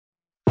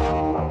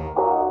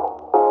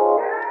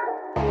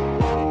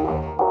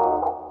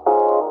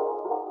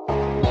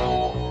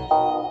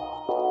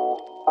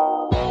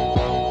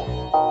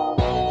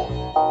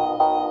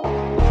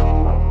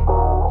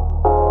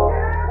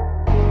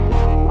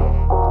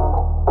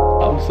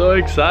so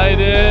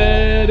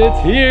excited. It's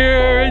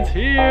here, it's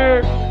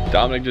here.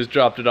 Dominic just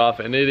dropped it off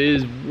and it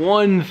is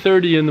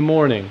 1:30 in the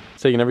morning.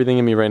 It's taking everything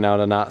in me right now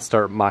to not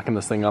start mocking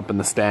this thing up in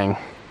the Stang.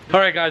 All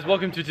right guys,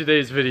 welcome to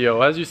today's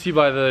video. As you see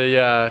by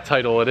the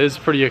title, it is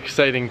pretty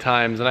exciting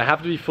times, and I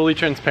have to be fully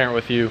transparent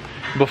with you.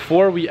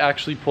 Before we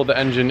actually pulled the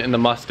engine in the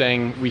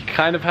Mustang, we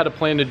kind of had a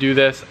plan to do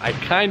this. I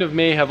kind of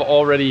may have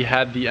already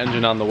had the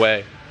engine on the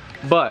way.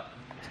 But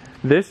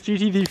this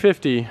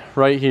GT350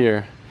 right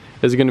here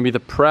is gonna be the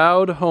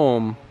proud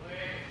home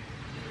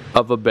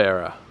of a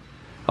Barra.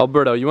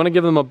 Alberto, you wanna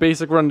give them a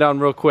basic rundown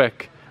real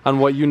quick on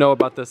what you know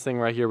about this thing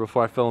right here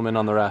before I fill them in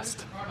on the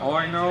rest? All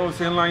I know is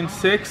inline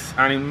 6,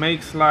 and it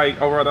makes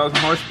like over 1,000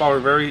 horsepower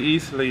very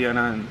easily, and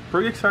I'm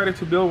pretty excited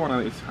to build one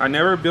of these. I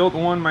never built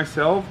one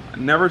myself,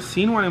 never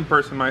seen one in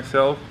person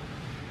myself.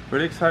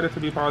 Pretty excited to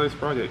be part of this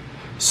project.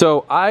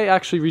 So I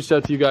actually reached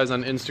out to you guys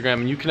on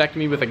Instagram, and you connected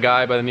me with a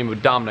guy by the name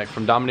of Dominic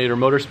from Dominator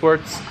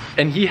Motorsports,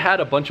 and he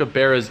had a bunch of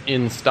Barras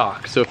in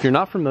stock. So if you're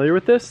not familiar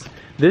with this,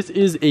 this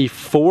is a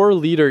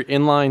 4-liter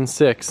inline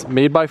 6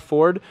 made by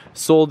Ford,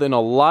 sold in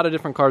a lot of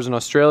different cars in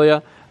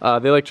Australia.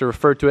 They like to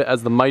refer to it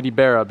as the Mighty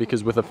Barra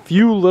because with a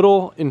few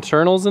little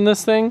internals in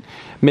this thing,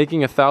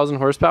 making 1,000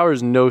 horsepower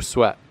is no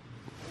sweat.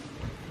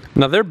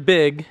 Now they're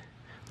big,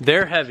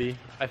 they're heavy.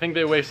 I think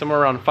they weigh somewhere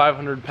around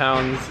 500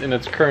 pounds in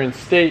its current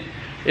state.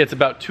 It's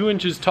about 2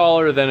 inches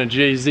taller than a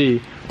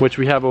JZ, which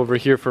we have over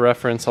here for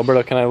reference.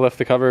 Alberto, can I lift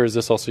the cover or is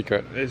this all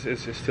secret?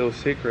 It's still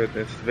secret,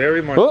 it's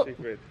very much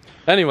secret.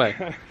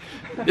 Anyway,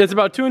 it's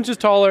about 2 inches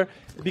taller.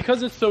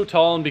 Because it's so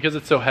tall and because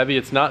it's so heavy,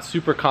 it's not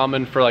super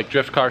common for like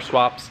drift car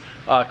swaps.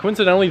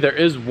 Coincidentally, there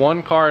is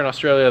one car in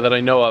Australia that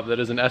I know of that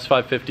is an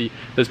S550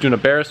 that's doing a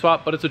Barra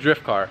swap, but it's a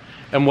drift car.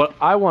 And what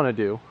I want to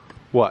do,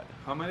 what?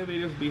 How many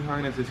videos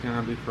behind is this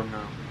gonna be from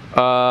now?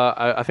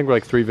 I think we're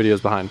like 3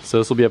 videos behind, so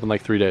this will be up in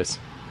like 3 days.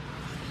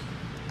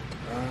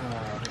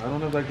 I don't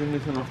know if that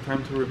gives me enough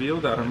time to reveal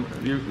that.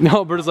 No,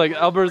 Alberto's like,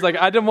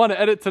 I didn't want to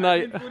edit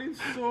tonight. I've been putting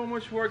so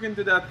much work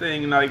into that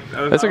thing, like,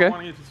 that's okay. I don't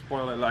want you to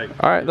spoil it, like.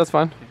 All right, that's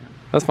fine.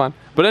 That's fine.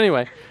 But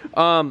anyway,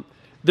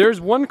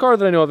 there's one car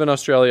that I know of in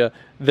Australia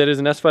that is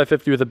an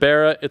S550 with a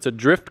Barra. It's a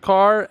drift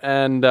car,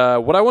 and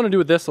what I want to do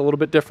with this a little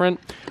bit different.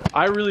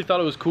 I really thought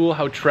it was cool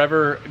how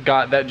Trevor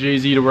got that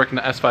JZ to work in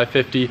the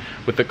S550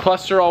 with the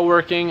cluster all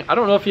working. I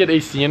don't know if he had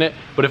AC in it,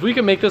 but if we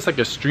could make this like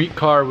a street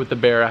car with the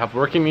Barra, have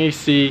working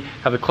AC,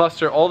 have the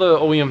cluster, all the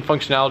OEM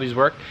functionalities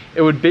work,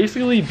 it would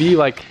basically be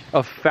like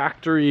a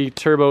factory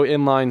turbo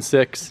inline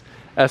 6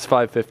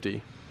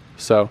 S550.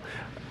 So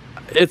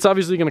it's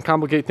obviously going to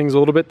complicate things a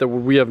little bit that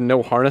we have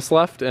no harness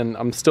left, and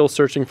I'm still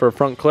searching for a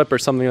front clip or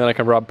something that I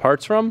can rob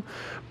parts from.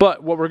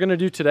 But what we're going to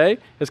do today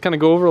is kind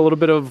of go over a little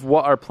bit of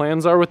what our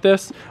plans are with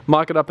this,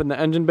 mock it up in the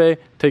engine bay,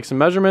 take some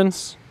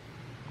measurements.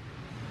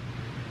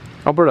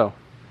 Alberto,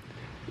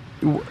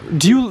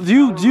 do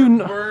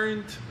you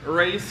burnt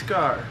race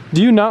car?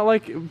 Do you not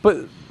like?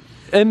 But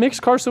it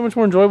makes cars so much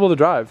more enjoyable to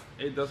drive.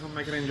 It doesn't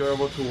make it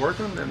enjoyable to work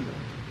on them.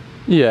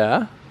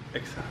 Yeah.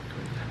 Exactly.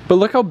 But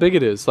look how big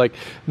it is. Like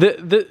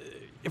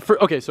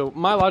okay, so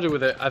my logic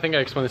with it, I think I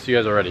explained this to you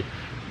guys already.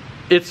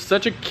 It's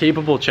such a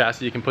capable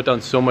chassis, you can put down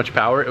so much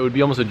power, it would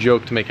be almost a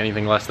joke to make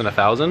anything less than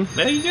 1,000.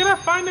 Man, you gotta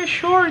find a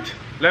short.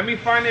 Let me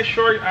find a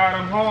short,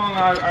 Adam. Hold on,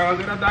 I'm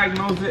gonna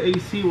diagnose the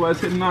AC. Why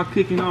is it not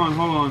kicking on?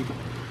 Hold on.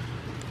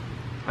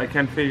 I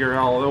can't figure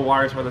out, all the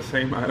wires are the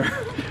same.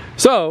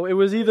 So it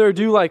was either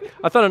do like,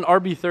 I thought an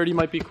RB30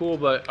 might be cool,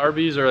 but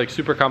RBs are like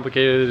super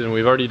complicated and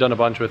we've already done a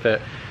bunch with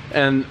it.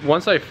 And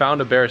once I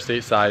found a Barra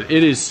stateside,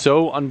 it is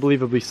so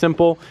unbelievably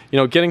simple. You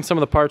know, getting some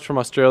of the parts from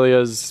Australia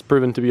has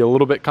proven to be a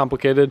little bit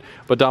complicated,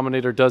 but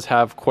Dominator does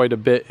have quite a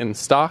bit in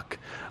stock.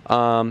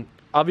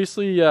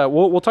 Obviously,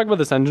 we'll talk about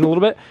this engine a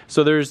little bit.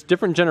 So there's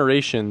different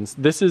generations.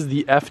 This is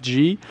the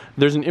FG.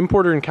 There's an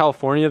importer in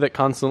California that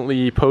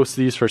constantly posts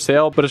these for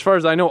sale. But as far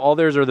as I know, all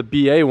theirs are the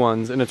BA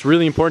ones. And it's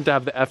really important to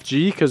have the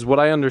FG because what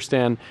I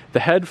understand,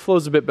 the head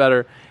flows a bit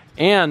better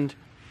and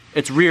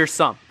it's rear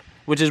sump,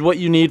 which is what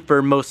you need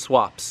for most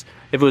swaps.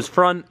 If it was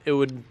front, it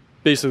would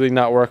basically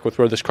not work with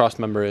where this cross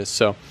member is.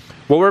 So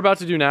what we're about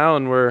to do now,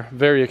 and we're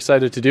very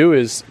excited to do,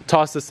 is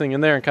toss this thing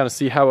in there and kind of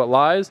see how it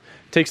lies,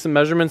 take some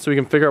measurements so we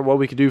can figure out what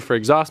we could do for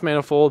exhaust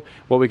manifold,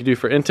 what we could do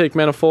for intake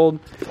manifold,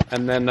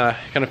 and then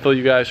kind of fill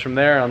you guys from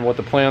there on what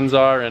the plans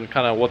are and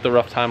kind of what the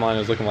rough timeline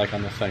is looking like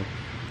on this thing.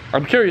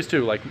 I'm curious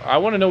too, like I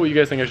want to know what you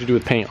guys think I should do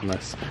with paint on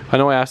this. I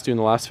know I asked you in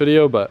the last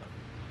video, but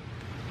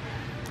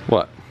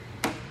what?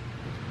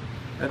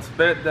 Let's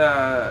bet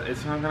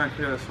it's not gonna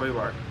clear the sway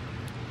bar.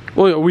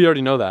 Well, we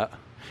already know that.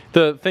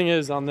 The thing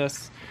is on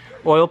this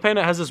oil paint,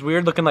 it has this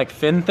weird looking like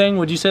fin thing.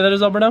 Would you say that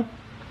is, Alberto?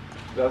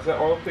 That's the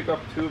oil pickup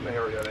tube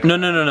area there.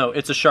 No.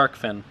 It's a shark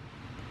fin.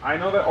 I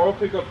know that oil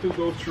pickup tube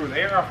goes through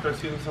there after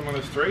seeing some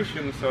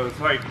illustrations, so it's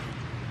like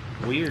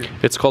weird.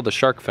 It's called the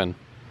shark fin.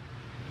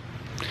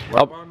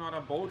 What about not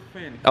a boat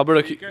fin?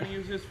 Alberto, you can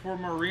use this for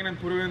marine and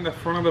put it in the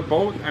front of the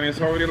boat, and it's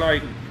already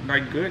like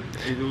good.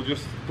 You'll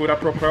just put a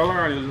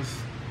propeller and you just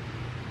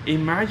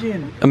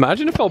Imagine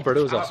if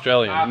Alberto was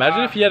Australian.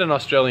 Imagine if he had an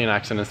Australian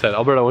accent instead.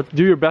 Alberto,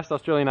 do your best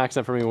Australian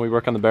accent for me when we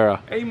work on the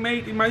Barra. Hey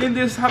mate, imagine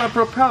this had a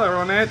propeller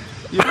on it.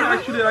 You can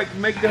actually like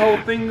make the whole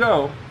thing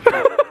go.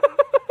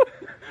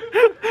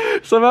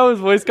 Somehow his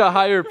voice got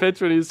higher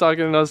pitched when he was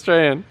talking in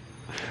Australian.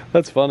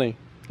 That's funny.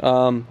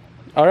 All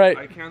right.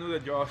 I can't do the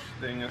Josh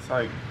thing. It's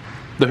like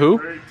the who?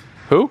 great.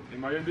 Who?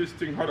 Imagine this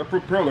thing had a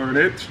propeller in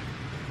it.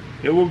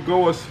 It will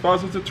go as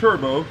fast as a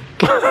turbo.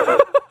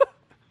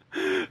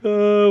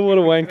 What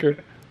a wanker.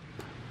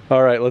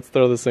 All right, let's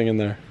throw this thing in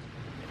there.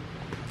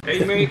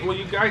 Hey mate, when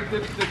you guys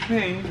did the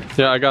thing.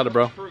 Yeah, I got it,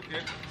 bro.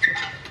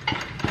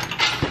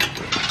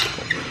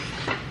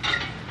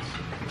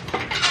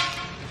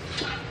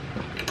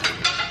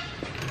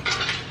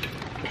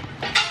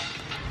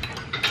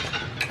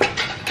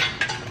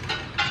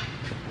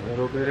 A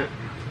little bit.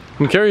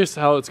 I'm curious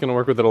how it's gonna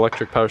work with that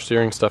electric power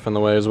steering stuff in the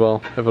way as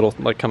well. If it'll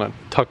like kind of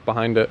tuck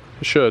behind it.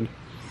 It should.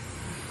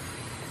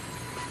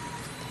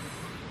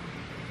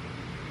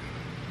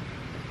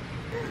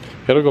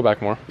 It'll go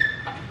back more.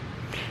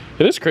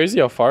 It is crazy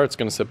how far it's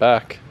gonna sit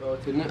back. Oh,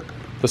 isn't it?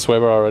 The sway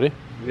bar already?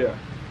 Yeah.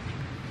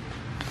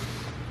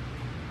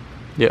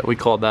 Yeah, we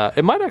called that.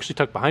 It might actually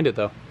tuck behind it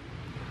though.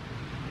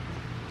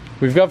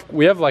 We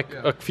have like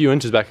a few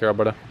inches back here,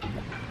 Alberta.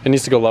 It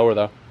needs to go lower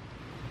though.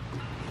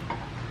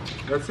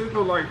 That's it,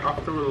 but like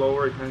after we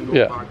lower it can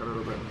go back a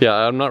little bit. Yeah,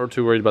 I'm not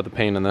too worried about the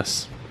pain in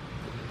this.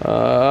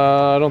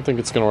 I don't think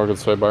it's gonna work with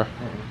the sway bar.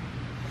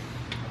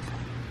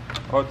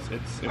 Oh,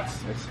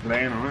 it's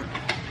laying on it.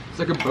 It's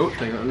like a boat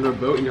thing, under a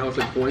boat, and you know, it's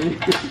like pointy.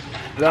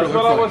 That's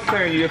what I was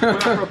saying. You just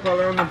put a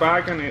propeller on the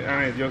back and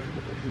it just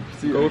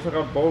goes like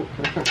a boat.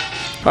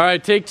 All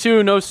right, take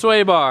two, no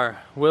sway bar.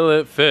 Will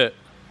it fit?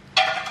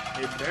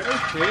 It better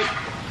fit.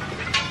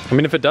 I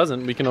mean, if it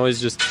doesn't, we can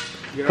always just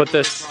put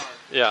this.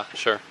 Yeah,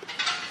 sure.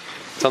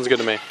 Sounds good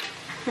to me.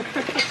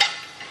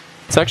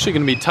 It's actually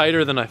gonna be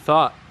tighter than I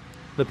thought.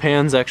 The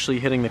pan's actually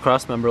hitting the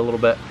cross member a little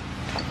bit.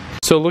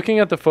 So looking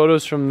at the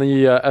photos from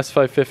the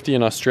S550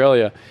 in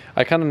Australia,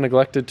 I kind of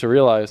neglected to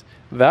realize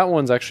that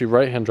one's actually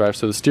right-hand drive,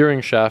 so the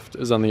steering shaft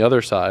is on the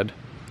other side.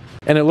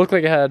 And it looked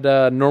like it had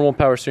a normal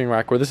power steering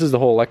rack, where this is the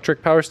whole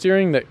electric power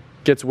steering that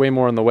gets way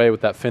more in the way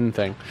with that fin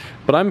thing.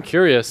 But I'm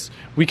curious,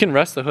 we can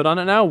rest the hood on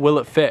it now, will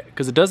it fit?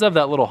 Because it does have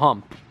that little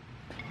hump.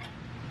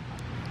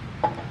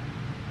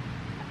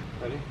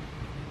 Ready?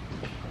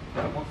 It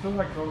almost feels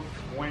like those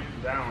went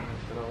down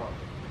instead of up.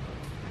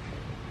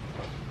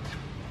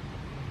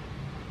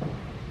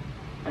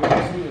 It would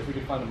be sweet if we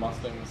could find a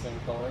Mustang the same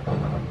color.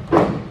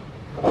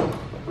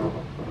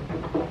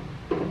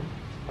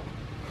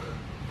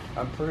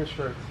 I'm pretty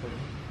sure it's hidden.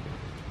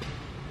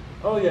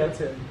 Oh yeah, it's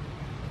hidden.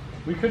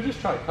 We could just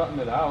try cutting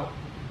it out.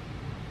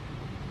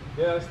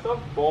 Yeah, stuff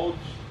bulged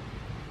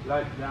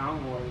like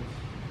downwards.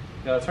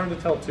 Yeah, it's hard to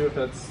tell too if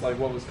it's like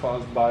what was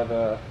caused by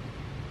the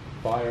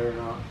fire or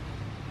not.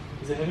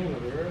 Is it hitting the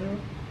rear anyway?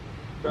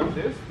 But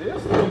this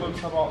still looks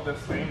about the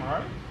same,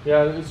 right?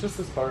 Yeah, it's just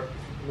this part.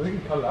 We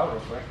can cut it out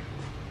real quick.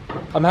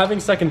 I'm having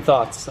second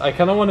thoughts. I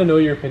kind of want to know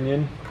your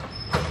opinion.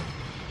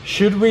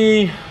 Should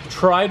we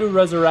try to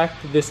resurrect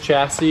this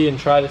chassis and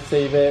try to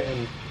save it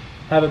and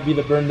have it be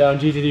the burned down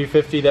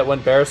GT350 that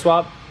went Barra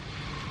swap?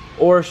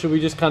 Or should we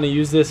just kind of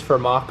use this for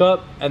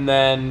mock-up and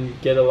then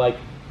get a like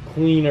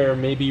cleaner,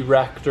 maybe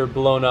wrecked or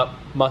blown up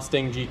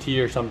Mustang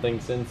GT or something,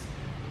 since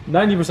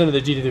 90% of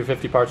the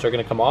GT350 parts are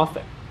going to come off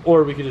it?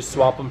 Or we could just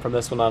swap them from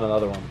this one on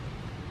another one.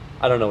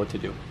 I don't know what to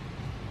do.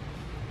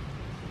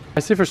 I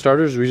say for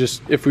starters,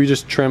 if we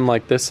just trim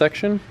like this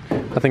section,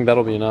 I think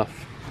that'll be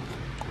enough.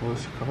 Will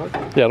this cut?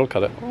 Yeah, it'll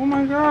cut it. Oh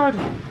my god.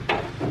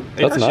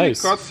 That's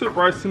nice. It cuts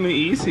surprisingly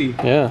easy.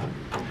 Yeah.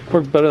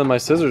 Worked better than my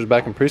scissors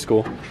back in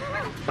preschool.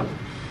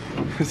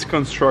 It's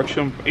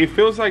construction. It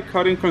feels like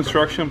cutting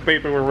construction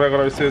paper with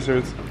regular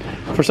scissors.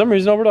 For some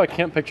reason, Alberto, I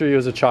can't picture you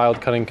as a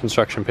child cutting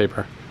construction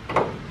paper.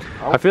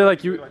 I feel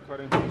like you.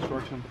 Cutting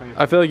construction paper.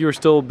 I feel like you were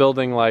still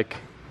building like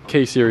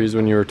K-series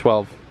when you were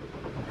 12.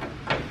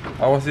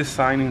 I was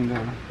designing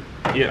them.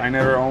 Yet I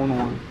never owned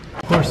one.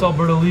 Of course,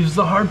 Alberto leaves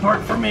the hard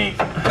part for me.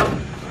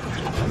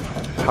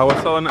 I was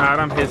telling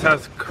Adam his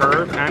has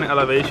curve and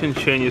elevation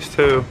changes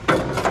too.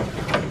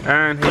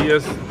 And he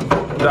just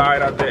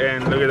died at the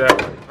end. Look at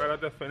that. Right at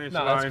the finish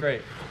line. That's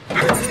great.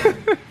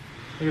 Look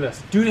at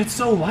this. Dude, it's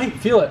so light.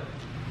 Feel it.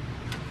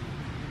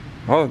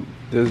 Oh,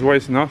 this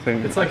weighs nothing.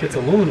 It's like it's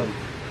aluminum.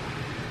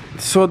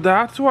 So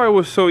that's why it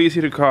was so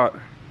easy to cut.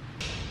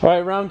 All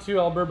right, round two,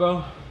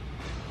 Alberto.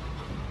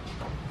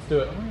 Let's do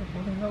it.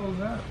 What the hell is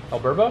that?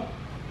 Alberto?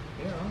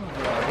 Yeah, I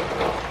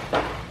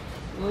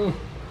don't know.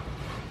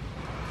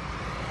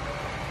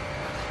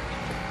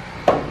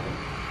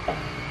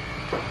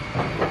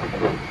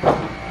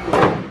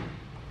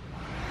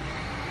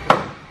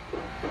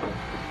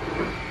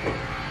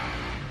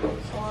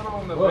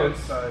 On the Whoa. left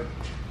side.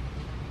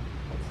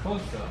 It's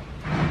close though.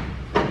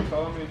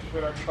 Tell me,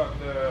 should I cut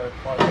the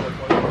part?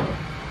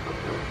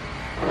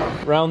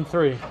 Round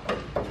three.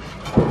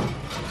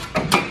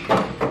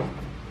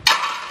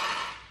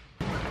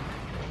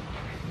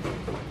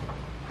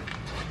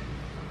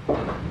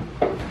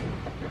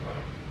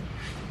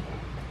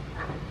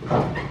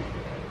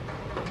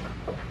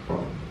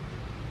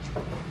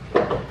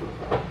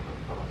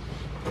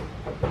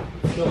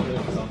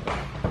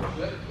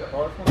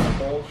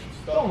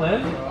 go,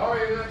 man.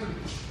 Alright, you have to...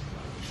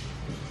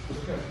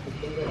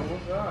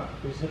 What's that?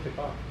 We just hit the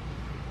car.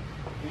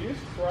 Did you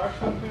scratch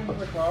something with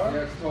the car?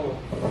 Yeah, it's total.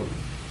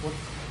 What's...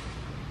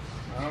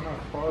 I don't know,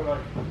 probably like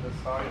the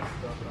side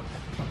stuff.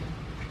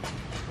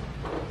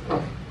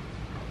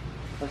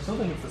 I still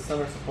think it's the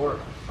center support.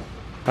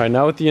 Alright,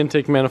 now with the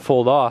intake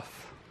manifold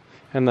off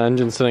and the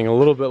engine sitting a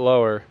little bit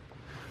lower,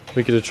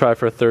 we could try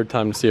for a third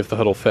time to see if the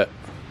hood will fit.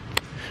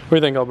 What do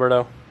you think,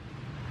 Alberto?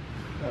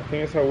 I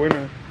think it's a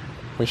winner.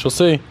 We shall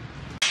see.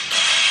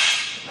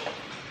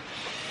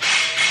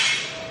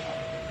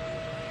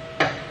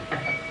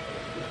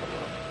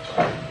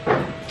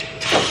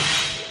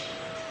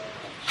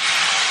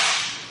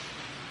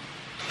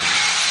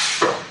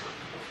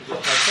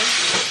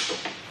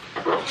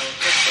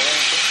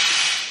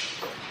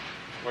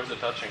 Where's it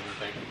touching, you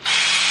think?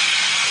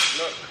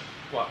 Look.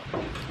 What?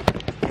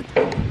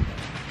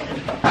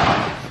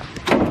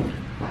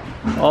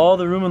 All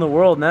the room in the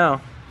world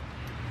now.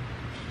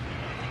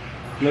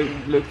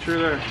 Look through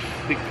there.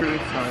 Stick through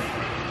this side.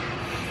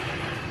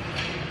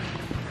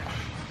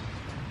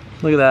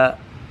 Look at that.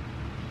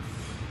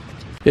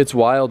 It's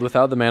wild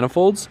without the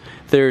manifolds.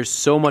 There's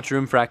so much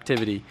room for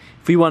activity.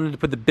 If we wanted to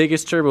put the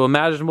biggest turbo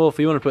imaginable, if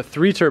we wanted to put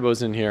 3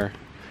 turbos in here,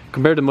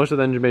 compared to most of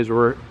the engine bays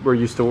we're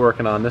used to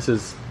working on, this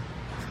is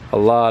a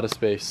lot of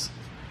space.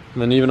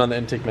 And then even on the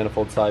intake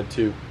manifold side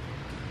too.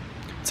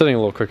 It's sitting a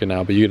little crooked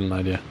now, but you get an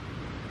idea.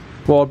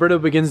 While Alberto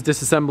begins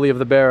disassembly of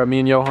the Barra, me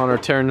and Johan are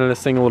tearing into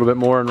this thing a little bit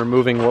more and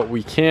removing what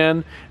we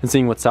can and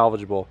seeing what's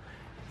salvageable.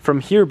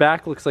 From here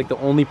back looks like the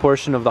only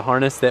portion of the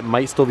harness that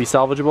might still be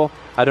salvageable.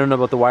 I don't know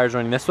about the wires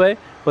running this way,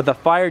 but the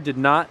fire did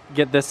not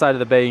get this side of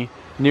the bay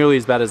nearly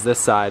as bad as this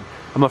side.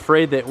 I'm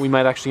afraid that we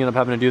might actually end up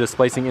having to do the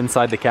splicing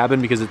inside the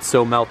cabin because it's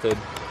so melted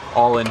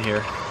all in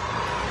here.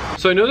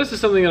 So I know this is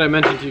something that I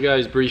mentioned to you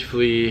guys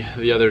briefly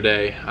the other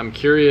day. I'm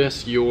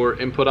curious your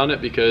input on it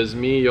because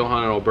me,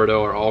 Johan, and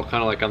Alberto are all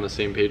kind of like on the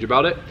same page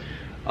about it.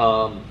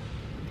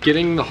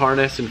 Getting the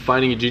harness and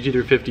finding a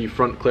GT350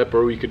 front clip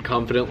where we could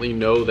confidently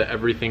know that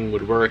everything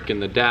would work in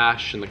the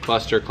dash and the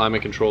cluster,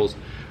 climate controls,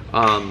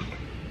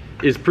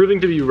 is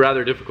proving to be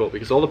rather difficult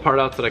because all the part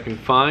outs that I can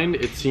find,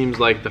 it seems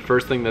like the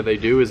first thing that they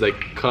do is they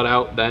cut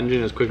out the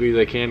engine as quickly as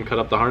they can, cut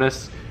up the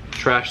harness,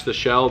 trash the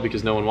shell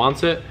because no one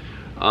wants it.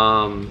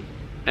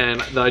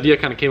 And the idea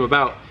kind of came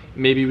about,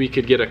 maybe we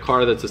could get a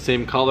car that's the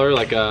same color,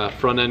 like a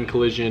front-end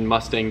collision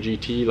Mustang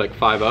GT like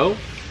 5.0,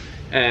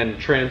 and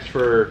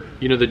transfer,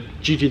 you know, the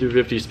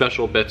GT350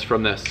 special bits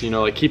from this, you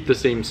know, like keep the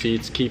same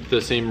seats, keep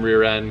the same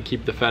rear end,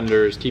 keep the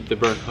fenders, keep the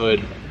burnt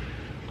hood.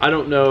 I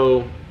don't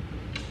know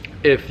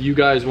if you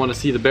guys want to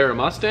see the Barra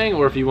Mustang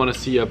or if you want to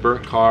see a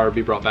burnt car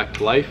be brought back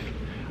to life.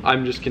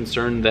 I'm just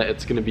concerned that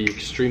it's going to be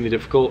extremely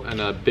difficult and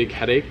a big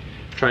headache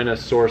trying to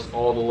source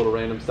all the little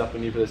random stuff we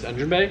need for this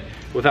engine bay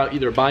without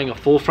either buying a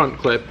full front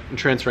clip and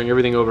transferring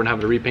everything over and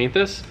having to repaint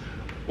this,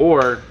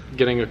 or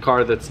getting a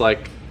car that's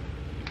like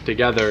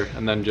together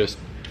and then just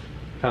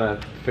kind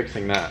of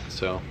fixing that.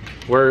 So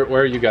where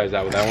are you guys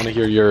at with that? I want to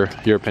hear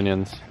your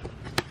opinions.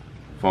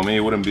 For me, it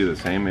wouldn't be the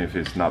same if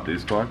it's not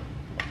this car,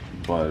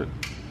 but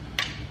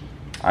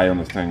I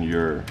understand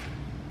you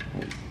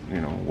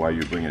know, why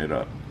you're bringing it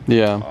up.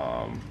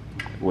 Yeah.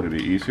 Would it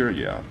be easier?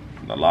 Yeah,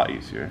 a lot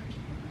easier.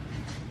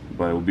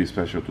 But it would be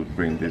special to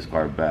bring this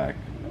car back.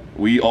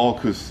 We all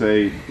could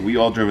say, we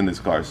all driven this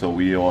car, so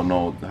we all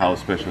know how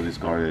special this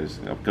car is.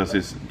 Because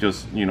it's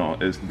just, you know,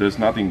 there's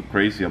nothing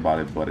crazy about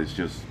it, but it's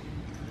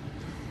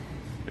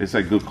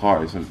a good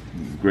car. It's a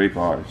great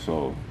car,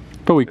 so.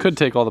 But we could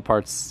take all the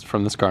parts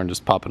from this car and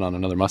just pop it on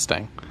another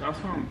Mustang. That's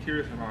what I'm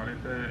curious about.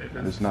 If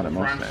It's not a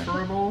Mustang.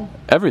 transferable.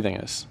 Everything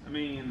is. I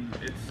mean,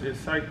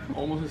 it's like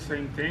almost the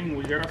same thing.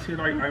 We gotta see,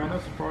 like, I know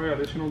there's probably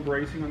additional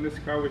bracing on this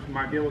car which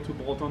might be able to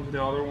bolt onto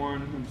the other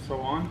one and so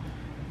on.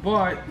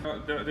 But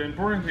the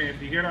important thing,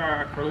 if you get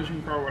a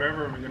collision car or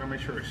whatever, we're gonna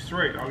make sure it's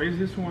straight. At least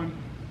this one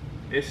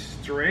is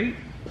straight.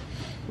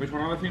 Which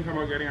one of the things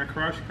about getting a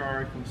crash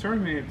car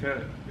concerns me is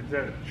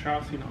that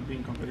chassis not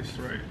being completely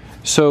straight.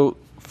 So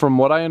from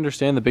what I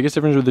understand, the biggest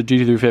difference with the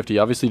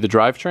GT350, obviously the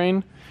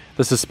drivetrain,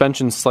 the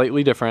suspension's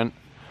slightly different,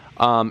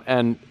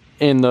 and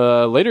in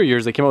the later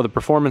years they came out with a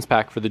performance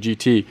pack for the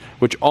GT,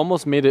 which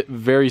almost made it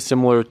very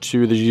similar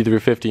to the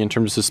GT350 in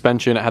terms of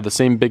suspension. It had the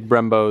same big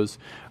Brembos,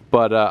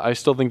 but I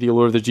still think the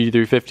allure of the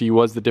GT350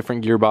 was the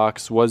different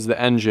gearbox, was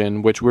the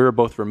engine, which we were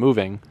both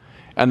removing,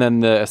 and then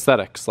the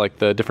aesthetics, like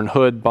the different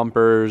hood,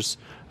 bumpers,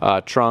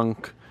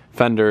 trunk,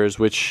 fenders,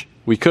 which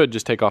we could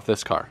just take off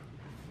this car,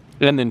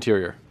 and the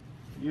interior.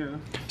 Yeah.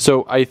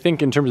 So I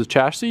think in terms of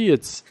chassis,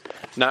 it's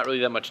not really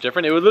that much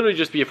different. It would literally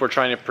just be if we're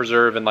trying to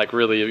preserve and like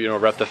really, you know,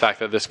 rep the fact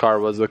that this car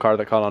was the car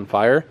that caught on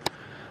fire.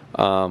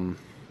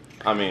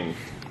 I mean,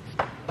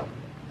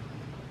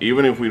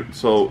 even if we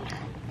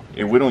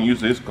don't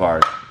use this car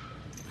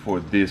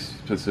for this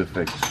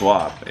specific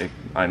swap,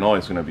 I know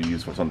it's going to be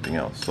used for something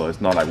else. So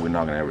it's not like we're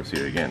not going to ever see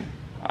it again.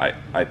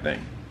 I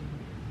think.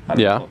 I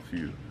don't know if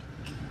you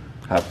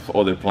have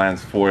other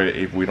plans for it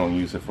if we don't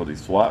use it for the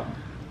swap.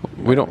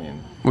 We don't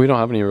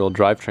have any real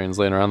drivetrains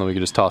laying around that we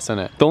could just toss in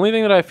it. The only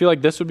thing that I feel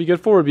like this would be good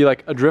for would be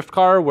like a drift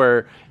car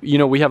where, you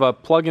know, we have a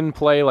plug and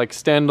play like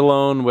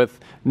standalone with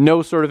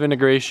no sort of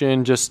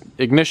integration, just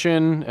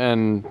ignition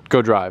and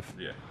go drive.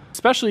 Yeah.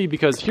 Especially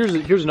because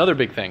here's another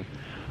big thing.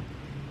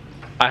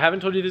 I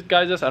haven't told you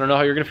guys this, I don't know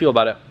how you're gonna feel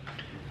about it.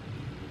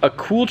 A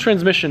cool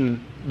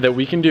transmission that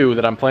we can do,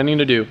 that I'm planning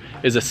to do,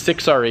 is a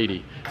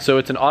 6R80. So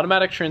it's an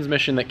automatic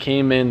transmission that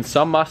came in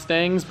some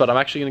Mustangs, but I'm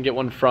actually gonna get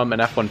one from an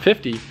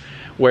F-150,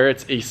 where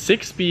it's a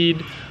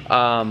 6-speed,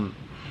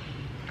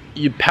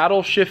 you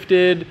paddle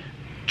shifted,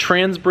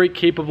 trans brake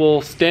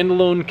capable,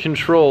 standalone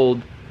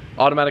controlled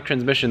automatic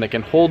transmission that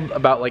can hold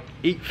about like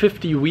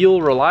 850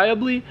 wheel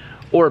reliably,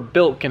 or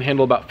built can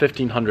handle about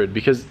 1500,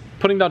 because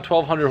putting down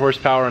 1200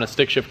 horsepower on a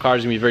stick shift car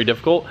is gonna be very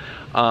difficult.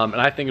 And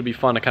I think it'd be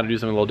fun to kind of do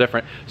something a little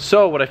different.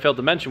 So what I failed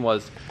to mention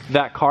was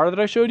that car that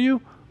I showed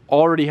you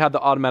already had the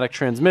automatic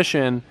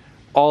transmission,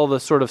 all the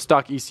sort of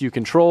stock ECU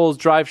controls,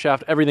 drive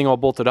shaft, everything all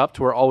bolted up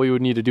to where all we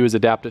would need to do is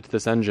adapt it to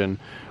this engine,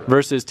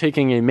 versus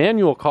taking a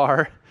manual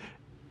car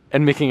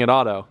and making it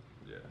auto.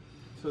 Yeah.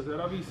 So is that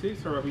a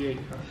V6 or a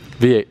V8 car?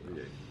 V8.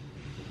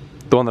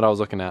 The one that I was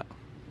looking at.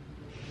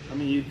 I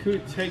mean, you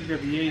could take the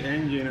V8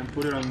 engine and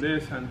put it on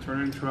this and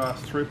turn it into a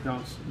stripped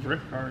down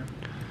drift car.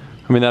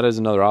 I mean, that is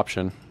another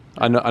option.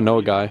 I know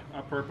a guy.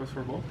 A purpose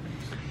for both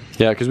things.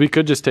 Yeah, because we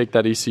could just take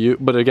that ECU,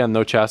 but again,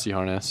 no chassis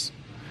harness.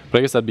 But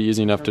I guess that'd be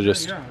easy enough to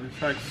just... Yeah,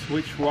 it's like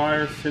switch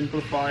wires,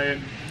 simplify it,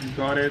 you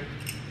got it,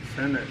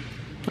 send it.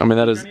 I mean,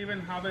 that is... You can even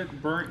have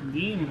it burnt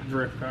deem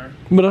drift car.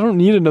 But I don't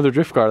need another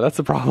drift car, that's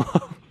the problem.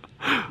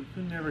 You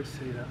can never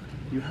say that.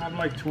 You have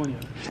like 20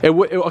 of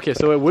them. Okay,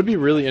 so it would be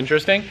really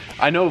interesting.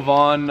 I know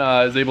Vaughn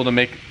is able to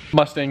make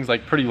Mustangs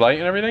like pretty light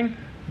and everything,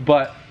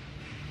 but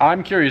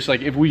I'm curious,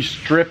 like if we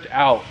stripped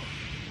out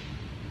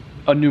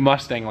a new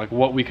Mustang, like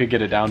what we could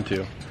get it down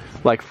to.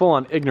 Like full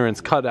on ignorance,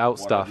 cut out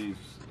stuff. What are these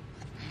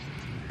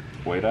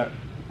weighed at?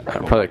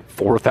 Probably like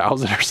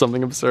 4,000 or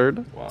something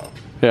absurd. Wow.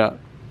 Yeah.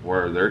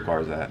 Where are their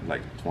cars at?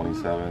 Like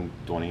 27,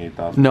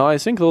 28,000? No, I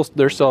think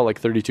they're still at like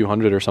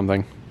 3,200 or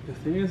something. The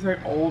thing is,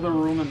 like, all the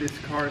room that these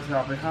cars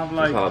have, they have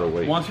like, a lot of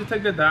weight. once you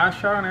take the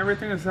dash out and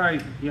everything, it's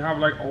like you have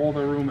like all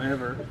the room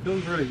ever. It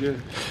feels really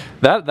good.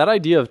 That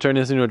idea of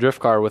turning this into a drift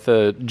car with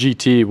a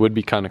GT would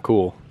be kind of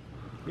cool.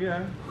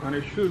 Yeah, and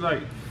it should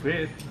like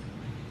fit.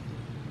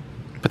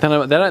 But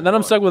then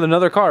I'm stuck with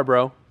another car,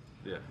 bro.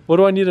 Yeah. What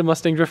do I need a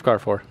Mustang drift car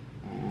for?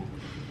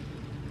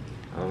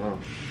 I don't know.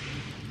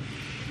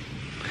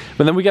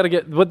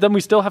 But then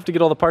we still have to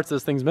get all the parts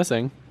this thing's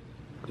missing.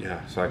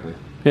 Yeah, exactly.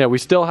 Yeah, we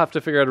still have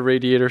to figure out a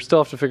radiator,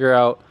 still have to figure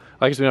out,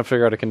 I guess we have to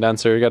figure out a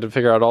condenser, you got to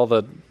figure out all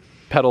the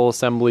pedal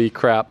assembly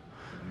crap.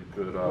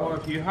 You could, Well,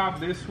 if you have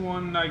this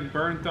one like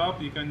burnt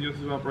up, you can just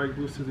do a brake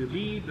boost to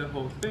delete the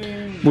whole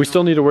thing. We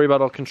still need to worry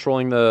about all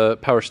controlling the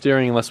power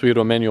steering unless we go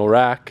to a manual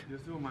rack.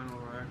 Just do a manual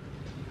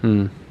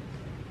rack.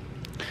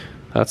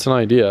 That's an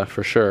idea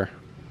for sure.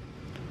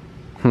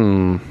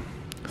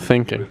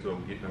 Thinking.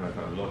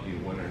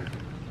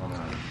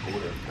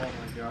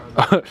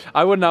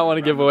 I would not want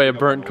to give away a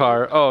burnt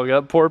car. Oh,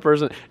 that poor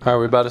person. All right,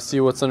 we about to see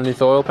what's underneath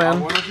the oil I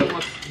pan? want to see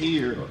what's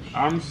here.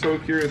 I'm so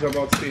curious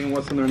about seeing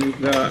what's underneath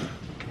that.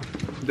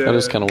 That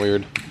is kind of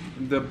weird.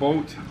 The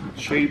boat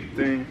shaped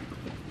thing.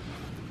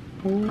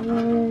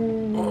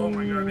 Oh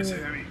my god, this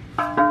is heavy.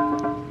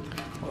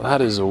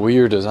 That is a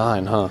weird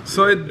design, huh?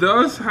 So it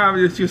does have,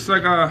 it's just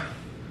like a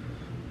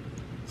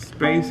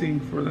spacing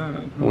for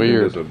that.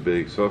 Weird. There's a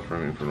big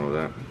subframe for all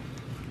that.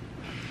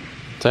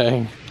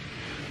 Dang.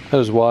 That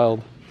is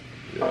wild.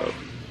 Yeah.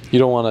 You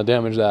don't want to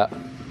damage that.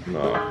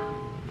 No.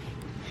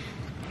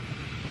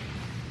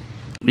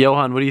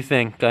 Johan, what do you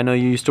think? I know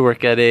you used to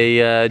work at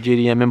a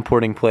JDM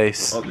importing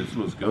place. Oh, this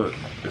looks good.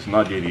 It's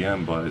not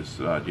JDM, but it's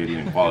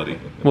JDM quality.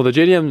 Well, the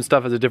JDM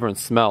stuff has a different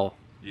smell.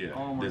 Yeah.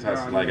 Oh my this has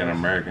God, like an yes.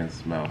 American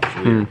smell. It's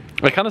weird.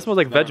 It kind of smells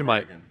like It's not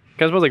Vegemite. American.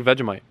 Kind of smells like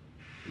Vegemite.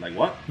 Like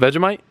what?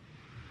 Vegemite?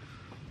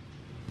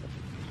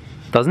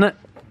 Doesn't it?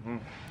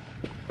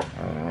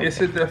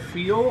 Is it the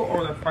feel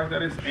or the fact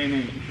that it's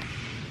NA?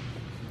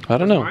 I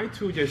don't know. Mine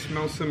too just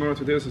smells similar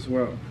to this as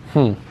well.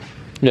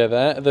 Yeah,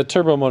 the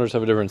turbo motors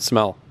have a different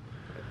smell.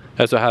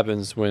 That's what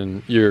happens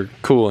when you're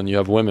cool and you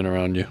have women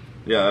around you.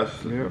 Yeah,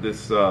 that's,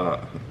 this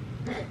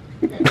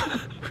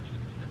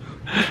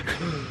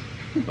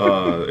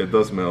it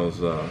does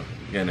smells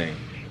NA.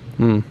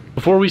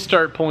 Before we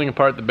start pulling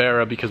apart the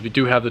Barra, because we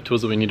do have the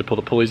tools that we need to pull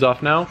the pulleys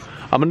off now,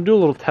 I'm gonna do a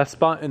little test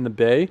spot in the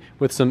bay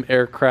with some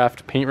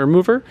aircraft paint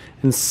remover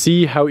and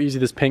see how easy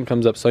this paint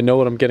comes up so I know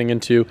what I'm getting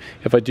into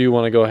if I do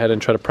want to go ahead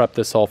and try to prep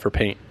this all for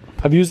paint.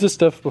 I've used this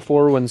stuff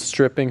before when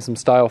stripping some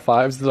Style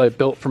 5s that I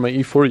built for my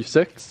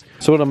E46.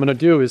 So what I'm gonna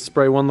do is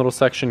spray one little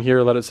section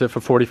here, let it sit for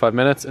 45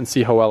 minutes and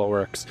see how well it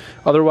works.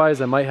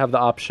 Otherwise, I might have the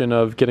option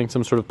of getting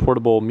some sort of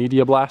portable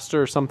media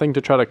blaster or something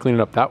to try to clean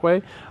it up that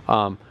way.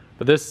 But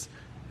this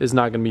is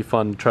not gonna be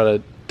fun to try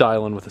to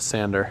dial in with a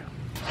sander.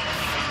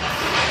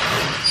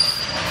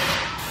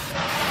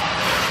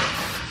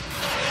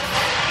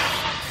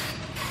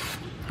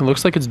 It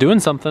looks like it's doing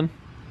something.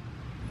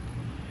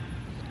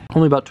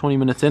 Only about 20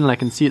 minutes in and I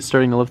can see it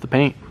starting to lift the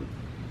paint.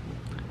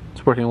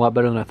 It's working a lot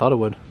better than I thought it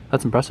would.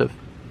 That's impressive.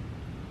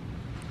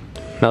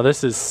 Now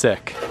this is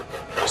sick.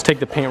 Just take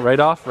the paint right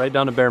off, right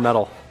down to bare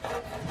metal.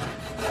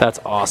 That's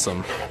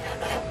awesome.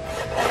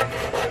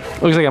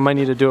 Looks like I might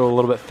need to do a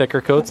little bit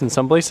thicker coats in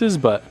some places,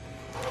 but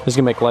this is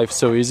gonna make life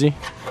so easy.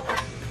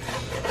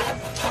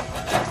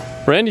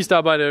 Randy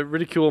stopped by to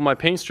ridicule my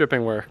paint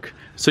stripping work.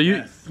 So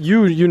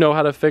you know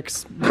how to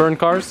fix burn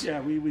cars?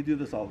 Yeah, we do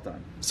this all the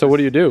time. So what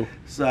do you do?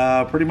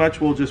 Pretty much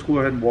we'll just go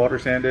ahead and water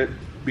sand it,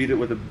 beat it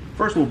with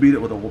first we'll beat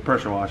it with a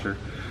pressure washer,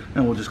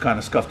 and we'll just kind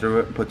of scuff through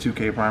it and put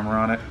 2K primer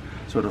on it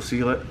so it'll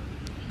seal it.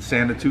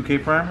 Sand a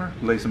 2K primer,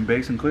 lay some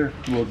base and clear.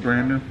 Look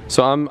brand new.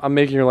 So I'm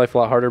making your life a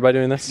lot harder by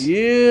doing this?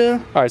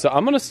 Yeah. All right, so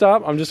I'm gonna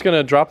stop. I'm just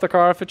gonna drop the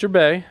car off at your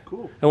bay.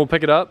 Cool. And we'll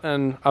pick it up,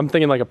 and I'm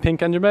thinking like a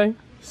pink engine bay.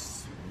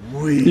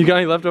 Sweet. You got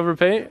any leftover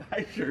paint?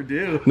 I sure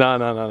do. No.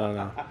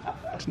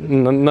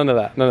 None of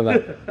that.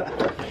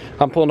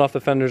 I'm pulling off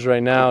the fenders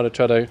right now to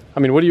try to, I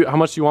mean, how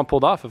much do you want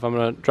pulled off if I'm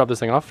gonna drop this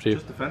thing off to you?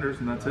 Just the fenders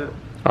and that's it.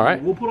 All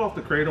right. We'll put off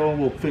the cradle,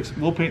 we'll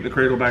paint the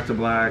cradle back to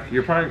black.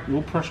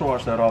 We'll pressure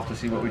wash that off to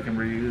see what we can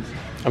reuse.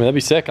 I mean, that'd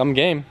be sick. I'm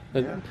game.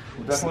 Yeah,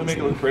 we'll definitely make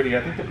it look pretty.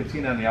 I think the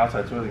patina on the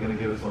outside is really gonna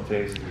give it some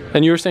taste.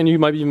 And you were saying you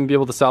might even be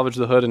able to salvage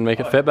the hood and make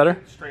it fit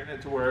better? Straighten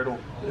it to where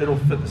it'll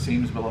fit the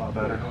seams a lot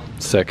better.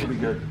 Sick. It'll be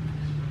good.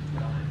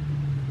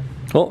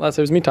 Well, that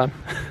saves me time.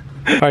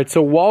 All right,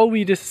 so while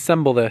we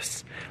disassemble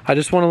this, I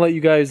just want to let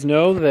you guys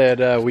know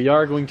that we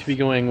are going to be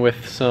going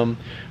with some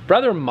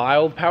rather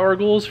mild power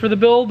goals for the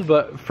build,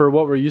 but for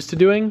what we're used to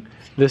doing,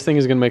 this thing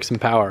is going to make some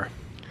power.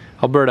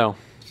 Alberto,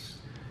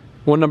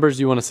 what numbers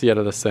do you want to see out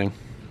of this thing?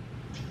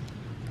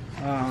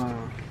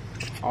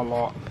 A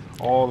lot,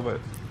 all of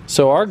it.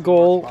 So our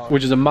goal,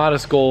 which is a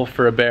modest goal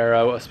for a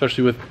Barrow,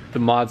 especially with the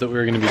mods that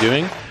we're going to be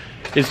doing,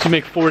 is to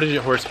make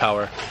 4-digit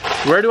horsepower.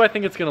 Where do I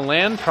think it's gonna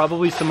land?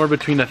 Probably somewhere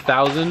between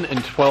 1,000 and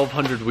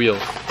 1,200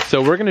 wheels.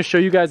 So we're gonna show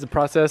you guys the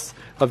process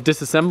of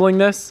disassembling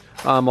this.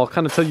 I'll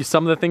kind of tell you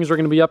some of the things we're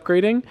gonna be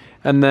upgrading,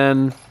 and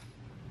then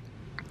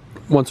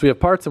once we have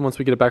parts and once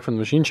we get it back from the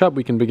machine shop,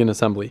 we can begin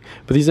assembly.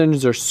 But these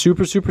engines are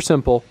super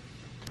simple.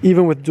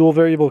 Even with dual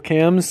variable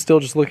cams, still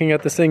just looking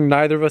at this thing,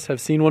 neither of us have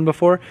seen one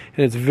before,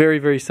 and it's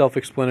very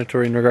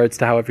self-explanatory in regards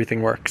to how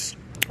everything works.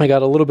 I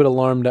got a little bit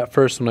alarmed at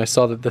first when I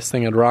saw that this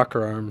thing had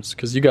rocker arms,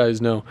 because you guys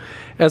know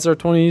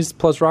SR20s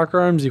plus rocker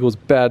arms equals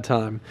bad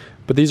time.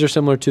 But these are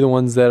similar to the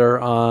ones that are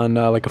on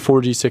like a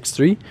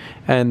 4G63,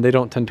 and they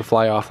don't tend to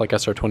fly off like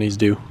SR20s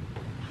do.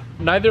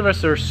 Neither of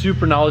us are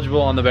super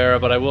knowledgeable on the Barra,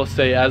 but I will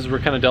say as we're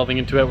kind of delving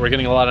into it, we're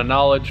getting a lot of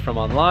knowledge from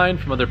online,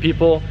 from other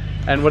people.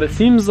 And what it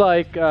seems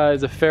like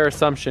is a fair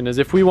assumption is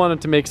if we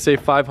wanted to make, say,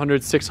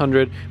 500,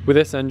 600 with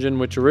this engine,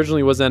 which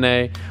originally was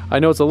NA, I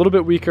know it's a little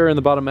bit weaker in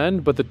the bottom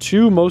end, but the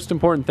two most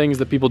important things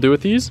that people do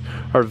with these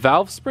are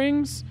valve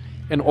springs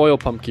and oil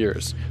pump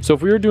gears. So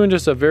if we were doing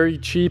just a very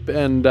cheap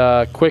and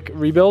quick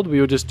rebuild, we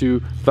would just do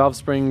valve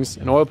springs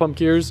and oil pump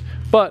gears.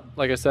 But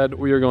like I said,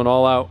 we are going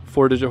all out,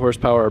 4-digit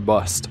horsepower or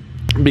bust.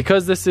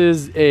 Because this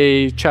is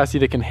a chassis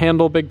that can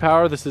handle big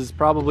power, this is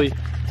probably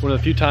one of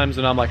the few times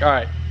when I'm like, all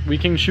right, we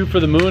can shoot for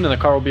the moon and the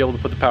car will be able to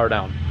put the power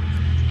down.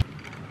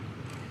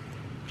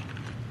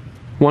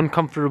 One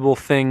comfortable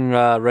thing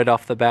right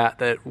off the bat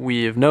that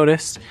we've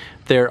noticed,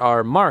 there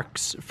are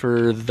marks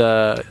for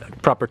the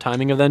proper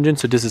timing of the engine.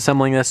 So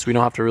disassembling this, we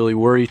don't have to really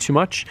worry too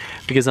much,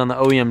 because on the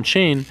OEM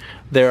chain,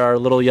 there are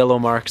little yellow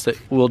marks that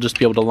we'll just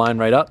be able to line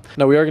right up.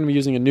 Now we are gonna be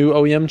using a new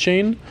OEM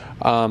chain,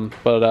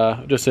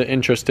 but just an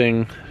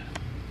interesting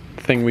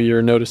thing we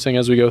are noticing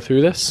as we go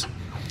through this.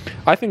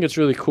 I think it's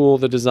really cool.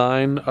 The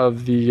design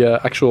of the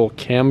actual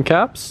cam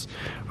caps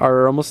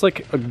are almost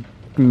like a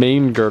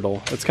main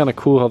girdle. It's kind of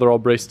cool how they're all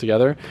braced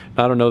together.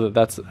 I don't know that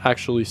that's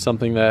actually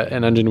something that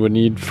an engine would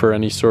need for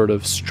any sort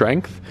of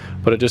strength,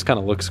 but it just kind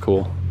of looks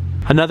cool.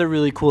 Another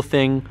really cool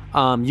thing,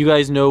 you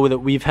guys know that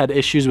we've had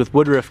issues with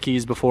woodruff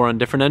keys before on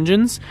different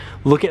engines.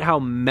 Look at how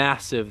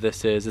massive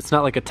this is. It's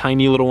not like a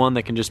tiny little one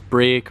that can just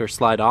break or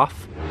slide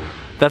off.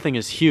 That thing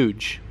is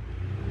huge.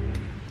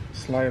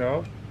 Slide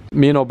off?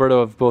 Me and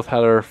Alberto have both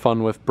had our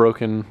fun with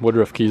broken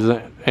woodruff keys.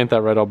 Ain't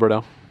that right,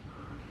 Alberto?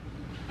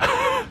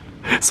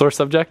 Sore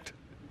subject?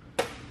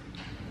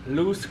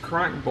 Loose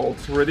crank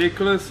bolts,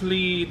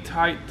 ridiculously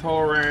tight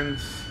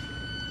tolerance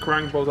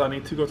crank bolts that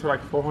need to go to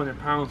like 400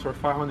 pounds or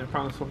 500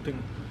 pounds,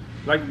 something.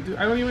 Like,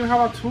 I don't even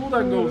have a tool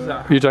that goes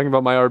that. Are you talking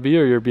about my RB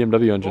or your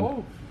BMW engine?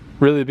 Oh.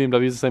 Really, the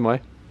BMW is the same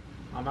way?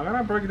 Am I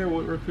gonna break the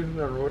woodruff in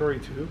the rotary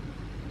too?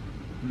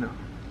 No.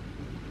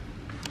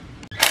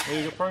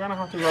 Well, you're probably gonna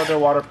have to run the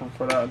water pump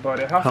for that, but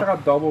it has like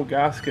a double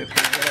gasket. So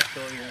I gotta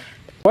show you.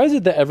 Why is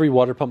it that every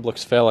water pump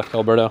looks phallic,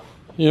 Alberto?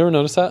 You ever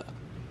notice that?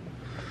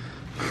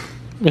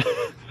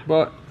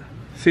 But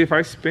see, if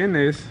I spin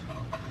this,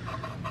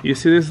 you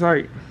see this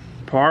like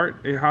part,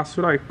 it has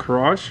to like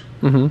crush.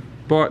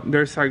 But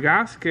there's a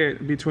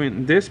gasket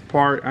between this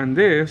part and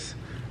this,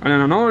 and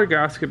then another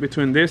gasket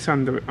between this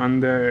and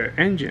the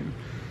engine.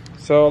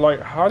 So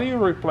like, how do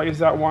you replace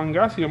that one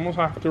gasket? You almost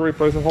have to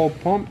replace the whole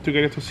pump to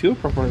get it to seal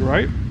properly,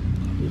 right?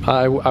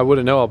 I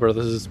wouldn't know, Alberto.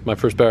 This is my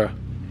first Barra.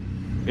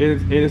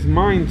 It is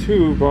mine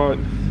too, but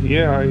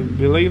yeah, I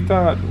believe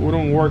that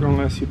wouldn't work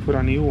unless you put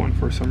a new one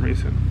for some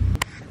reason.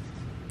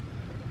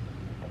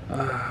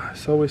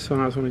 It's always so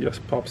nice when it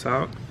just pops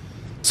out.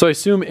 So I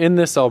assume in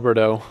this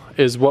Alberto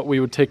is what we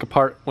would take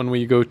apart when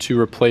we go to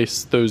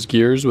replace those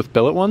gears with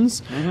billet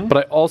ones. But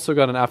I also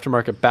got an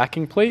aftermarket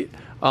backing plate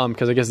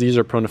because I guess these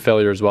are prone to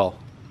failure as well.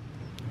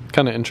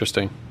 Kind of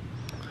interesting.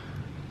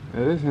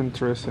 It is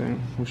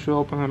interesting. We should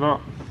open it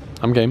up.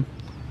 I'm game.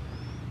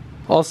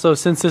 Also,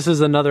 since this is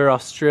another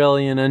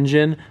Australian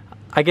engine,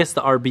 I guess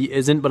the RB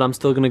isn't, but I'm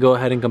still going to go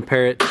ahead and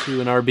compare it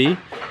to an RB.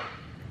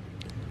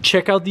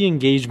 Check out the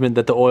engagement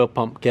that the oil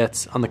pump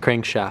gets on the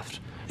crankshaft.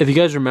 If you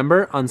guys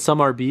remember, on some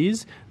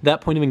RBs,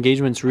 that point of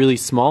engagement is really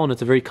small, and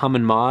it's a very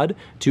common mod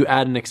to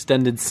add an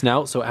extended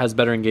snout so it has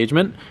better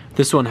engagement.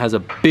 This one has a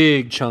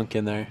big chunk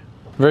in there.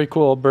 Very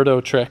cool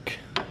Alberto trick.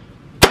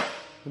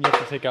 You have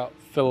to take out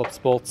Phillips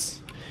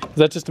bolts. Is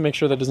that just to make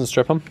sure that doesn't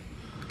strip them?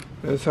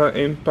 It's an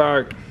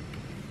impact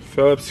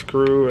Phillips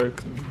screw,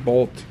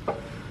 bolt,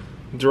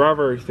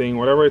 driver thing,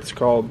 whatever it's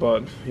called,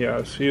 but yeah,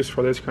 it's used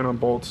for this kind of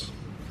bolts.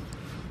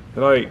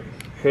 You like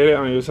hit it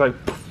and it's like.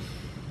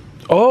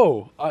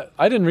 Oh,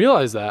 I didn't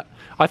realize that.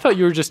 I thought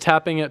you were just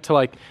tapping it to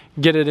like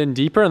get it in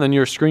deeper and then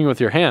you're screwing with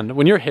your hand.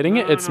 When you're hitting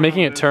it, it's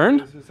making it turn?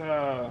 This is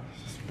a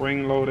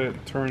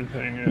spring-loaded turn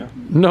thing, yeah.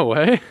 No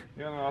way.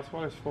 Yeah, no, that's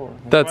what it's for.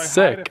 That's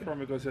sick. I hide sick. it from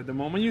because the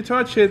moment you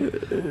touch it,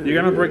 you're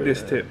gonna break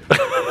this tip.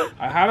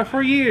 I had it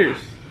for years.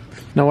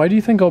 Now, why do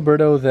you think,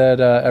 Alberto, that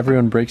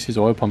everyone breaks these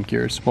oil pump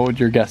gears? What would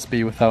your guess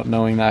be without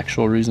knowing the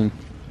actual reason?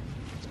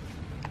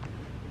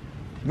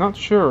 Not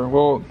sure.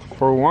 Well,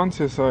 for once,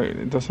 it's like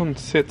it doesn't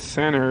sit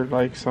centered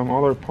like some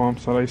other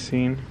pumps that I've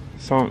seen.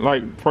 So,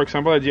 like for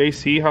example, the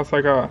JC has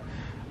like a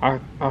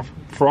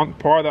front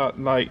part that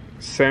like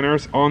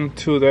centers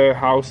onto the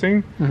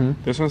housing.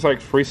 This one's like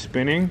free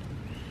spinning,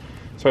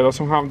 so it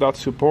doesn't have that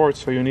support.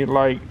 So you need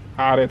like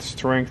added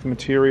strength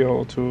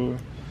material to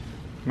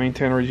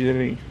maintain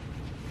rigidity,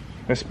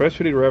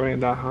 especially revving it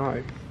that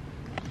high.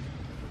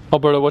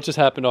 Alberto, what just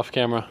happened off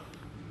camera?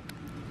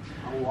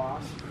 A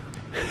wasp.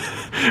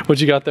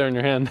 What you got there in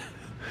your hand?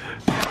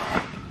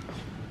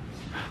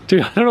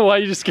 Dude, I don't know why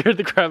you just scared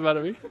the crap out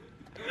of me.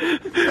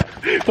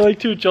 We're like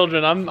two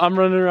children. I'm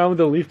running around with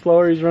the leaf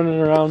blower, he's running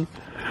around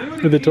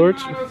with the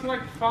torch. Dude, us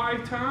like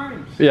 5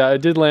 times. Yeah,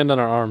 it did land on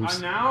our arms.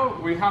 And now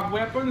we have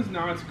weapons,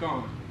 now it's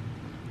gone.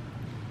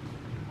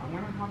 I'm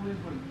gonna have this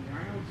one. I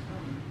know it's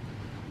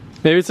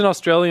coming. Maybe it's an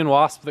Australian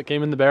wasp that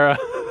came in the barra.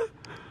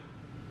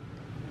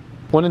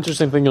 One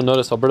interesting thing you'll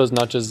notice, Alberto's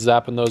not just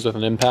zapping those with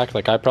an impact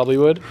like I probably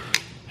would.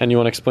 And you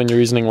want to explain your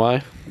reasoning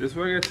why? This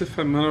way I get to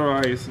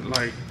familiarize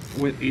like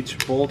with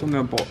each bolt on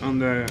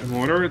the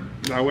motor.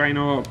 That way I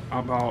know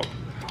about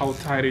how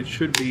tight it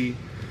should be,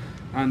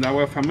 and that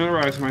way I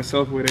familiarize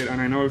myself with it, and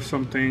I know if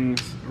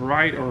something's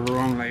right or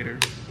wrong later.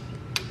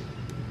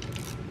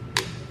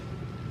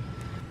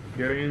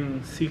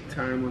 Getting seat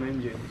time on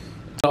engines.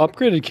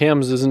 Upgraded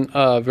cams isn't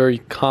a very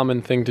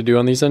common thing to do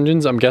on these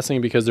engines. I'm guessing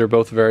because they're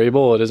both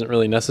variable, it isn't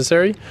really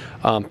necessary.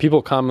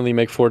 People commonly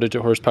make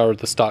 4-digit horsepower with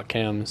the stock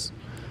cams.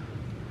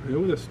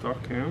 Really, the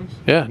stock cams?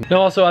 Yeah. No,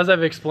 also, as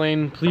I've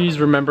explained, please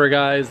remember,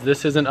 guys,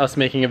 this isn't us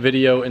making a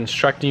video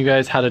instructing you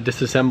guys how to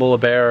disassemble a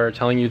bear or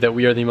telling you that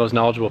we are the most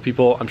knowledgeable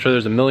people. I'm sure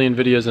there's a million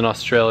videos in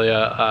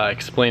Australia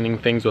explaining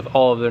things with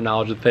all of their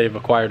knowledge that they've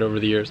acquired over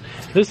the years.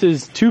 This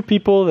is two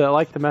people that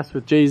like to mess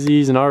with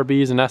JZs and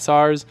RBs and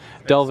SRs,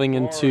 delving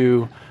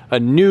into a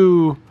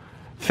new,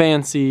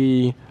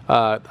 fancy,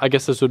 I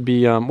guess this would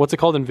be, what's it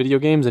called in video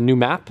games? A new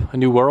map? A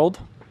new world?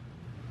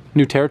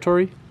 New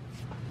territory?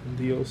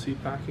 DLC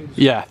package?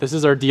 Yeah, this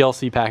is our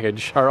DLC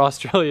package, our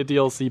Australia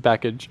DLC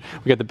package.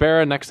 We got the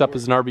Barra, next up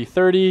is an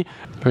RB30.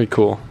 Very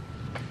cool.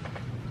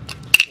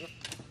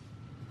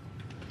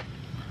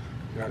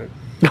 Got it.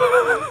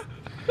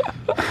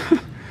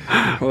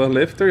 Well, the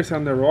lifters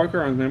and the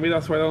rocker, and maybe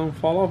that's why they don't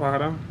fall off,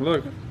 Adam.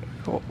 Look,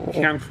 it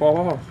can't fall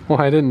off.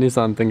 Why didn't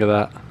Nissan think of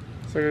that?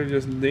 So they're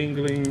just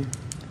dingling.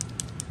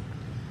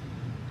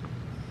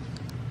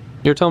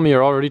 You're telling me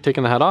you're already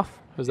taking the head off?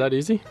 Is that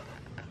easy?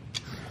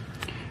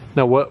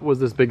 Now, what was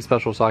this big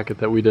special socket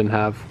that we didn't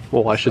have?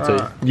 Well, I should say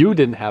you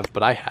didn't have,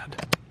 but I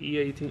had.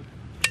 E18.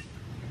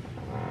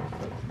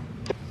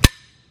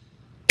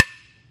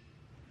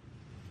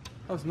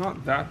 That's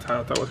not that tight.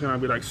 I thought it was gonna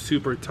be like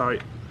super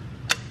tight.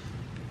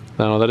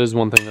 No, that is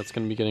one thing that's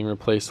going to be getting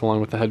replaced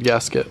along with the head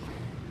gasket.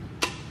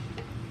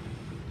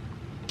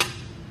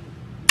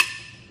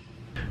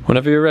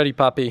 Whenever you're ready,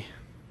 Poppy.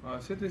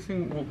 Is it this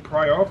thing will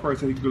pry off or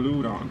is it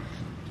glued on?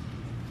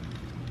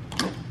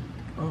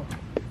 Oh.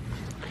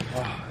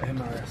 Oh,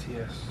 MRS,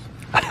 yes.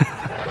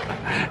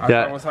 I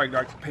thought it was like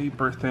that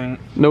paper thing.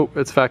 Nope,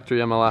 it's factory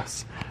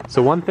MLS.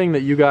 So one thing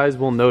that you guys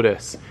will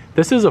notice,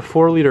 this is a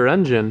 4-liter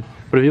engine,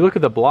 but if you look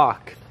at the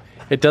block,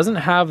 it doesn't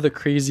have the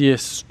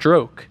craziest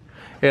stroke.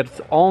 It's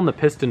all in the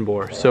piston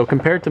bore. So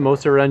compared to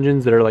most of our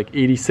engines that are like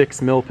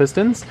 86 mil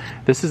pistons,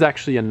 this is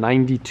actually a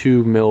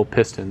 92 mil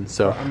piston.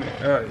 So I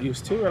mean, you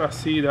still gotta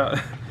see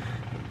that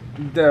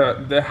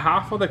the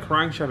half of the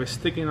crankshaft is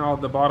sticking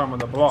out the bottom of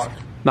the block.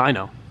 I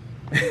know.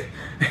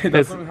 It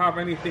doesn't have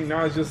anything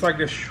now. It's just like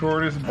the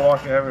shortest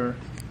block ever.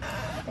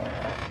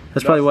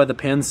 That's probably why the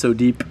pan's so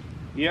deep.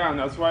 Yeah, and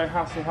that's why it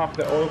has to have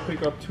the oil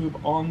pickup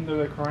tube under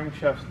the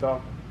crankshaft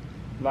stuff,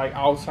 like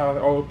outside of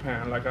the oil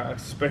pan, like a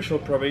special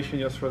provision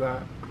just for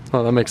that.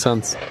 Oh, that makes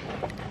sense.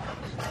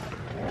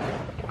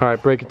 All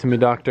right, break it to me,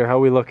 doctor. How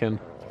are we looking?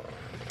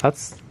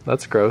 That's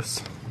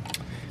gross.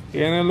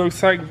 Yeah, and it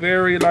looks like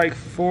very like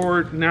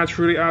Ford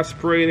naturally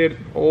aspirated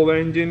old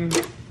engine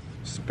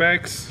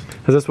specs.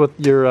 Is this what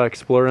your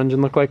Explorer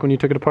engine looked like when you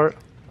took it apart?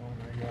 Oh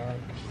my god.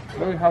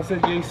 Look, it has a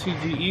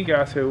JCGE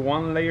gasket,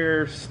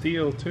 1-layer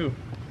steel too.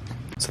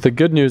 So the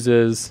good news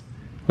is,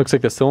 looks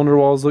like the cylinder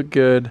walls look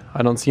good.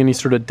 I don't see any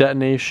sort of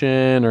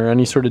detonation or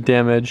any sort of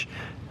damage.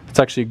 It's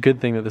actually a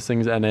good thing that this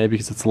thing's NA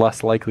because it's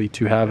less likely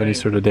to have any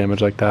sort of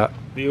damage like that.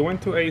 Do you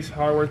went to Ace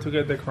Hardware to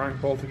get the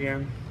crank bolt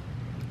again?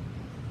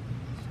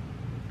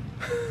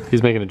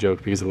 He's making a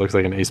joke because it looks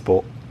like an ace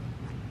bolt.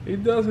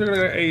 It does look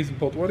like an Ace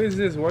bolt. What is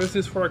this? What is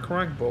this for a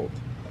crank bolt?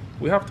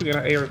 We have to get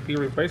an ARP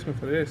replacement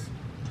for this.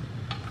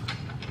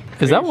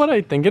 Is that what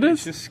I think it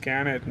is? Just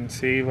scan it and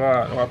see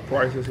what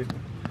price is it.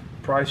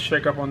 Price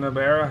check up on the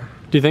Barra.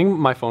 Do you think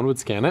my phone would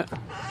scan it?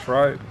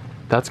 Try it.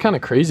 That's kind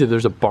of crazy.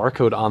 There's a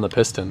barcode on the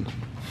piston.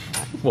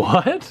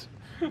 What?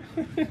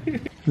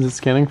 Is it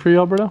scanning for you,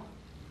 Alberto?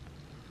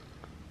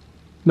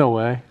 No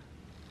way.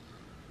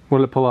 What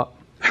did it pull up?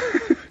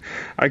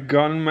 A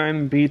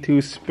Gunman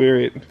B2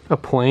 Spirit. A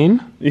plane?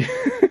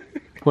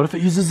 What if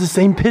it uses the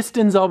same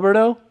pistons,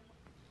 Alberto?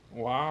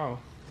 Wow.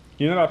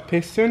 You know that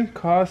piston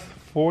costs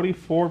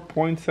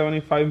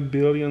 $44.75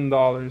 billion.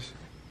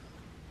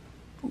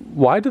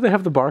 Why do they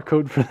have the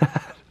barcode for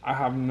that? I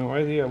have no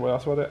idea. Well,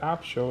 that's what the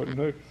app showed.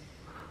 Look.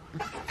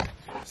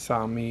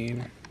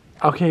 Samin.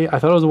 Okay, I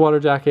thought it was a water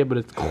jacket, but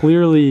it's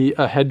clearly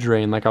a head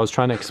drain, like I was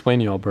trying to explain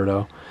to you,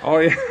 Alberto. Oh,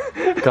 yeah.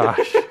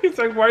 Gosh. It's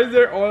like, why is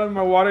there oil in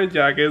my water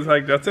jacket? It's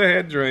like, that's a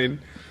head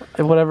drain.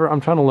 Whatever, I'm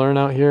trying to learn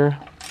out here.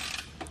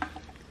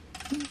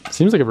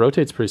 Seems like it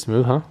rotates pretty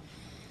smooth, huh?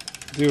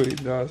 Dude,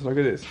 it does. Look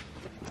at this.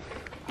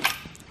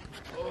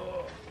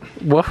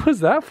 What was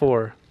that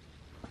for?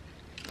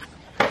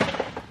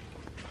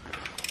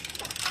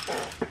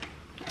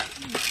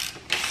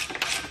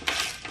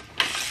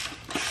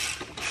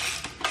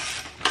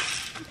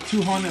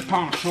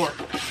 £200 short.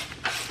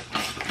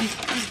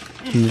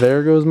 And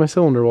there goes my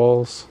cylinder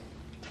walls.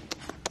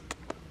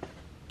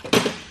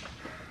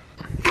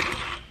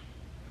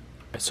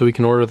 So we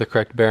can order the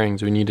correct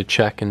bearings. We need to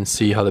check and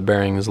see how the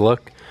bearings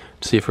look,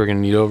 to see if we're going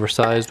to need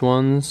oversized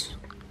ones.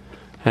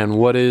 And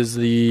what is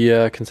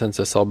the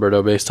consensus,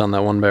 Alberto, based on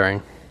that one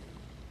bearing?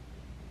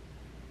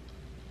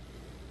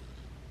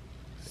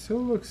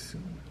 Still looks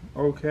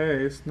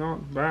okay. It's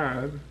not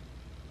bad.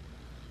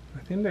 I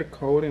think the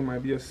coating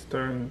might be just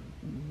starting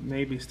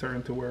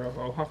to wear off.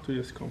 I'll have to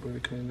just completely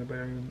clean the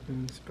bearing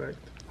and inspect.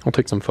 I'll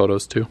take some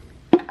photos too.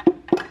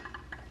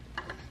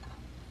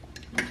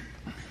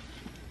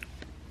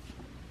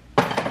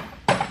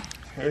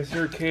 Here's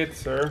your kit,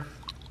 sir.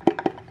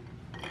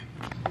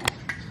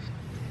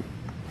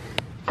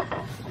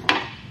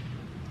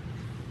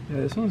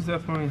 Yeah, this one's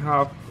definitely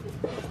have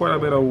quite a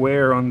bit of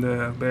wear on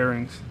the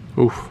bearings.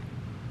 Oof.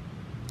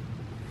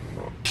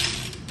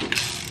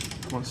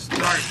 Come on,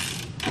 start.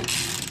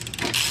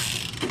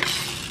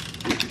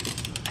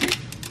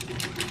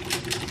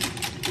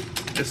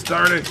 It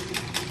started.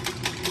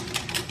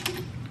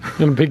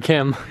 And a big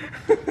cam.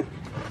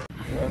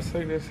 Let's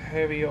take this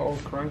heavy old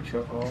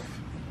crankshaft off.